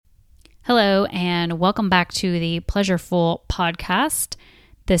Hello, and welcome back to the Pleasureful podcast.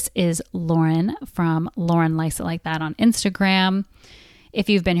 This is Lauren from Lauren Likes It Like That on Instagram. If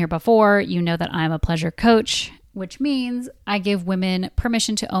you've been here before, you know that I'm a pleasure coach, which means I give women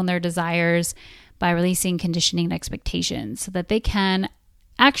permission to own their desires by releasing conditioning and expectations so that they can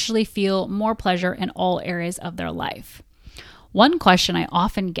actually feel more pleasure in all areas of their life. One question I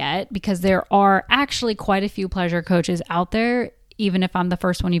often get, because there are actually quite a few pleasure coaches out there, even if I'm the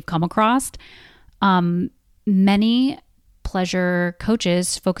first one you've come across, many pleasure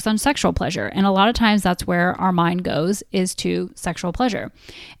coaches focus on sexual pleasure. And a lot of times that's where our mind goes, is to sexual pleasure.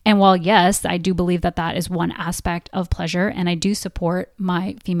 And while yes, I do believe that that is one aspect of pleasure, and I do support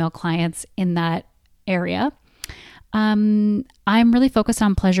my female clients in that area, I'm really focused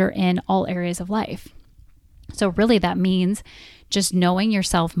on pleasure in all areas of life. So really that means just knowing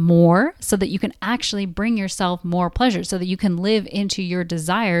yourself more so that you can actually bring yourself more pleasure, so that you can live into your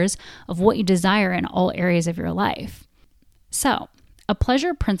desires of what you desire in all areas of your life. So a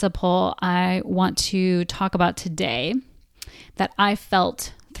pleasure principle I want to talk about today that I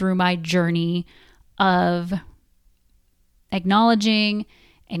felt through my journey of acknowledging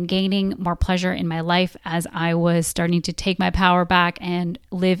and gaining more pleasure in my life as I was starting to take my power back and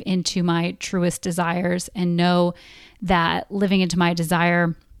live into my truest desires, and know that living into my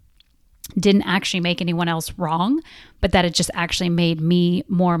desire didn't actually make anyone else wrong, but that it just actually made me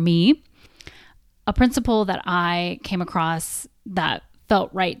more me. A principle that I came across that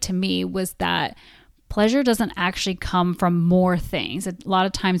felt right to me was that pleasure doesn't actually come from more things. A lot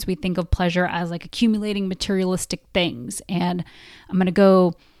of times we think of pleasure as like accumulating materialistic things, and I'm going to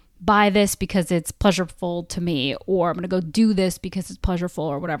go buy this because it's pleasurable to me, or I'm going to go do this because it's pleasurable,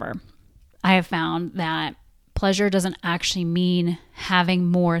 or whatever. I have found that pleasure doesn't actually mean having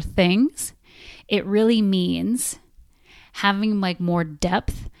more things. It really means having like more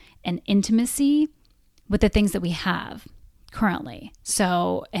depth and intimacy with the things that we have currently.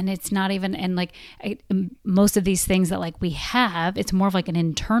 So, and it's not even, and like most of these things that like we have, it's more of like an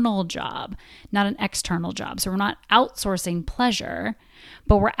internal job, not an external job. So we're not outsourcing pleasure,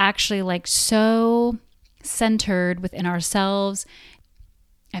 but we're actually like so centered within ourselves.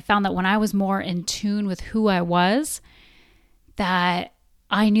 I found that when I was more in tune with who I was, that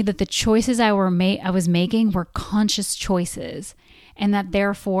I knew that the choices I was making were conscious choices, and that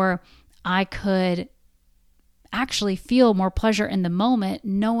therefore I could actually feel more pleasure in the moment,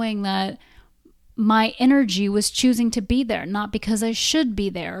 knowing that my energy was choosing to be there, not because I should be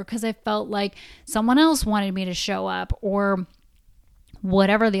there, or because I felt like someone else wanted me to show up, or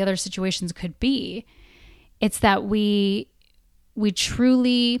whatever the other situations could be. It's that we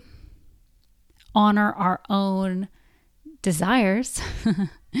truly honor our own desires,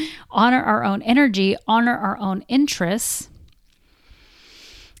 honor our own energy, honor our own interests,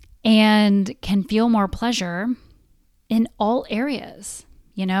 and can feel more pleasure in all areas,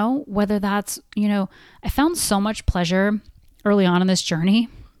 whether that's, I found so much pleasure early on in this journey,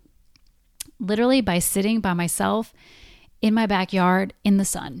 literally by sitting by myself in my backyard in the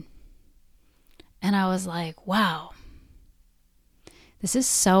sun. And I was like, wow, this is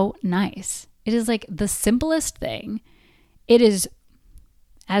so nice. It is like the simplest thing. It is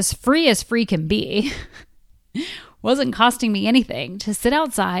as free can be. Wasn't costing me anything to sit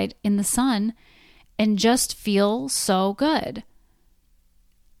outside in the sun and just feel so good.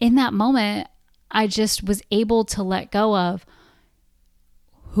 In that moment, I just was able to let go of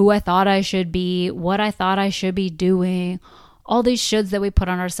who I thought I should be, what I thought I should be doing, all these shoulds that we put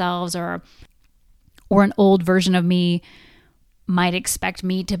on ourselves, or an old version of me might expect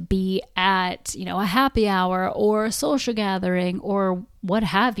me to be at, a happy hour or a social gathering or what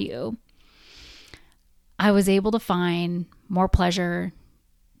have you. I was able to find more pleasure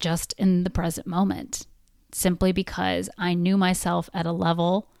just in the present moment, simply because I knew myself at a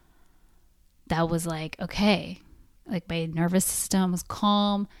level that was like, okay, like my nervous system was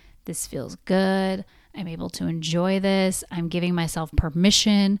calm. This feels good. I'm able to enjoy this. I'm giving myself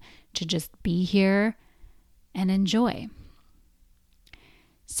permission to just be here and enjoy.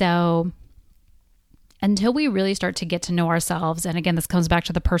 So until we really start to get to know ourselves, and again, this comes back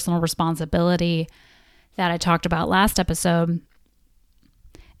to the personal responsibility that I talked about last episode,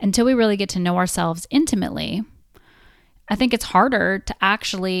 until we really get to know ourselves intimately, I think it's harder to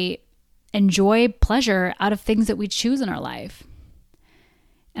actually enjoy pleasure out of things that we choose in our life.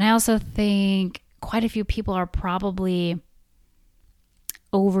 And I also think quite a few people are probably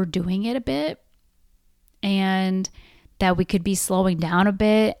overdoing it a bit, and that we could be slowing down a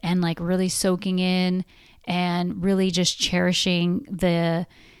bit and like really soaking in and really just cherishing the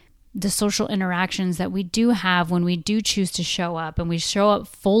the social interactions that we do have when we do choose to show up and we show up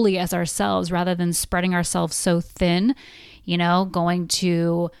fully as ourselves rather than spreading ourselves so thin, going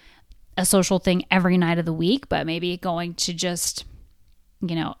to a social thing every night of the week, but maybe going to just,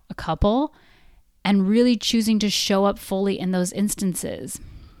 a couple, and really choosing to show up fully in those instances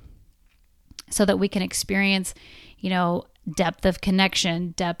so that we can experience, depth of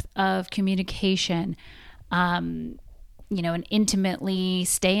connection, depth of communication, and intimately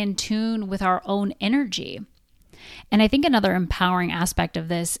stay in tune with our own energy. And I think another empowering aspect of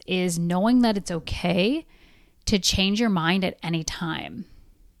this is knowing that it's okay to change your mind at any time.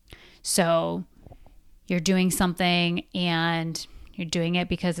 So you're doing something and you're doing it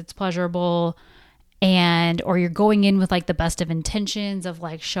because it's pleasurable, or you're going in with like the best of intentions of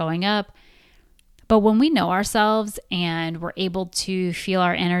like showing up. But when we know ourselves and we're able to feel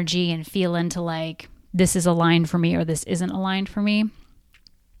our energy and feel into like, this is aligned for me or this isn't aligned for me,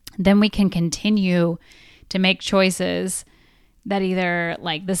 then we can continue to make choices that either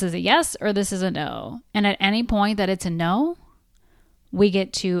like this is a yes or this is a no. And at any point that it's a no, we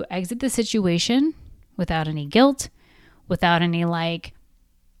get to exit the situation without any guilt, without any like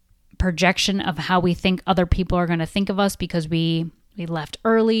projection of how we think other people are going to think of us because we left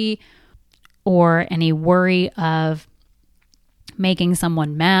early, or any worry of making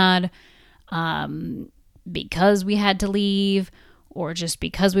someone mad because we had to leave, or just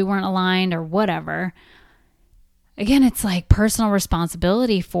because we weren't aligned or whatever. Again, it's like personal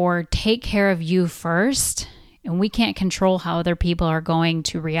responsibility for take care of you first. And we can't control how other people are going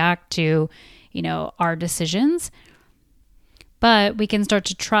to react to, our decisions. But we can start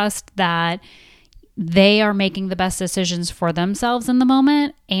to trust that they are making the best decisions for themselves in the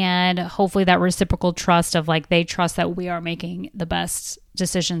moment. And hopefully that reciprocal trust of like, they trust that we are making the best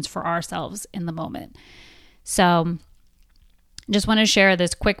decisions for ourselves in the moment. So just want to share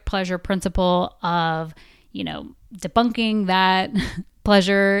this quick pleasure principle of, debunking that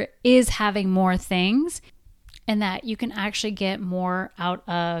pleasure is having more things, and that you can actually get more out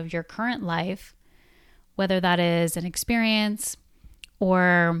of your current life, whether that is an experience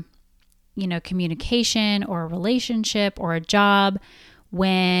or, communication or a relationship or a job,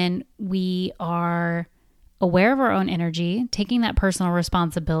 when we are aware of our own energy, taking that personal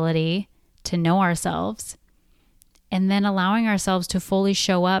responsibility to know ourselves, and then allowing ourselves to fully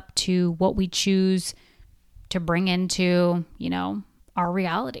show up to what we choose to bring into, our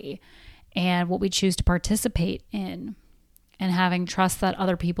reality and what we choose to participate in, and having trust that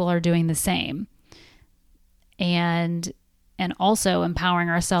other people are doing the same. And also empowering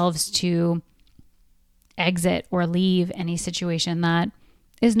ourselves to exit or leave any situation that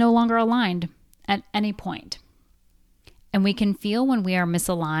is no longer aligned at any point. And we can feel when we are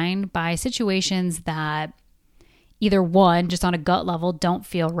misaligned by situations that either one, just on a gut level, don't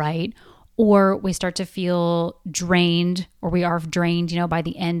feel right, or we start to feel drained, or we are drained, by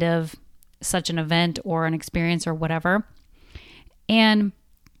the end of such an event or an experience or whatever. And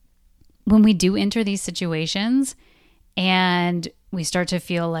when we do enter these situations and we start to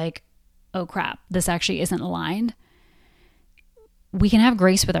feel like, oh crap, this actually isn't aligned, we can have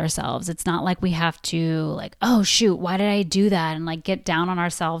grace with ourselves. It's not like we have to like, oh shoot, why did I do that? And like get down on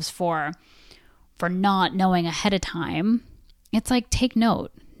ourselves for not knowing ahead of time. It's like, take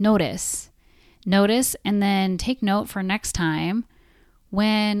notice, and then take note for next time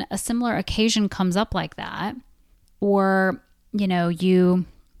when a similar occasion comes up like that, or, you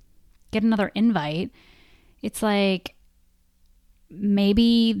get another invite. It's like,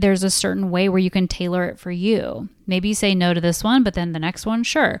 maybe there's a certain way where you can tailor it for you. Maybe you say no to this one, but then the next one,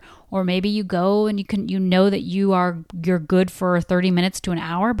 sure. Or maybe you go and that you're good for 30 minutes to an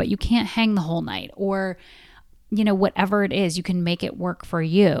hour, but you can't hang the whole night, or, whatever it is, you can make it work for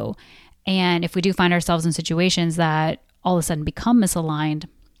you. And if we do find ourselves in situations that all of a sudden become misaligned,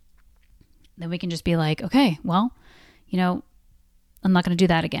 then we can just be like, okay, well, I'm not going to do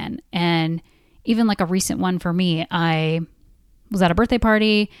that again. And even like a recent one for me, I was at a birthday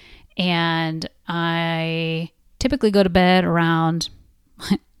party, and I typically go to bed around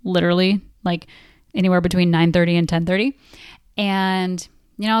literally like anywhere between 9:30 and 10:30. And,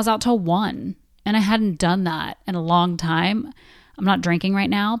 I was out till 1, and I hadn't done that in a long time. I'm not drinking right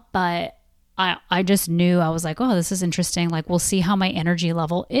now, but I just knew, I was like, oh, this is interesting. Like, we'll see how my energy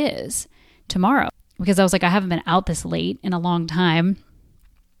level is tomorrow. Because I was like, I haven't been out this late in a long time.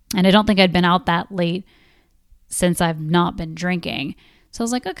 And I don't think I'd been out that late since I've not been drinking. So I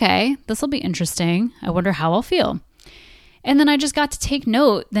was like, okay, this will be interesting. I wonder how I'll feel. And then I just got to take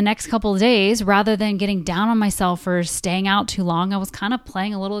note the next couple of days, rather than getting down on myself for staying out too long. I was kind of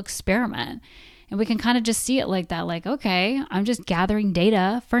playing a little experiment And we can kind of just see it like that, like, okay, I'm just gathering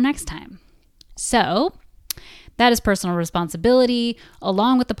data for next time. So that is personal responsibility,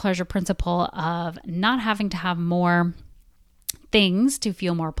 along with the pleasure principle of not having to have more things to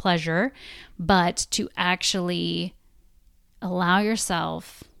feel more pleasure, but to actually allow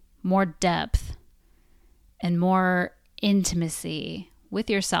yourself more depth and more intimacy with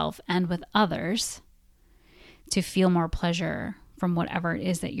yourself and with others to feel more pleasure from whatever it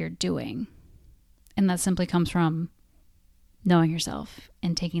is that you're doing. And that simply comes from knowing yourself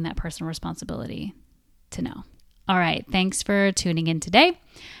and taking that personal responsibility to know. All right. Thanks for tuning in today.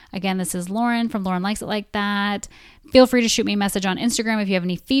 Again, this is Lauren from Lauren Likes It Like That. Feel free to shoot me a message on Instagram if you have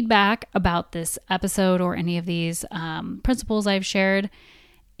any feedback about this episode or any of these principles I've shared.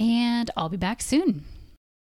 And I'll be back soon.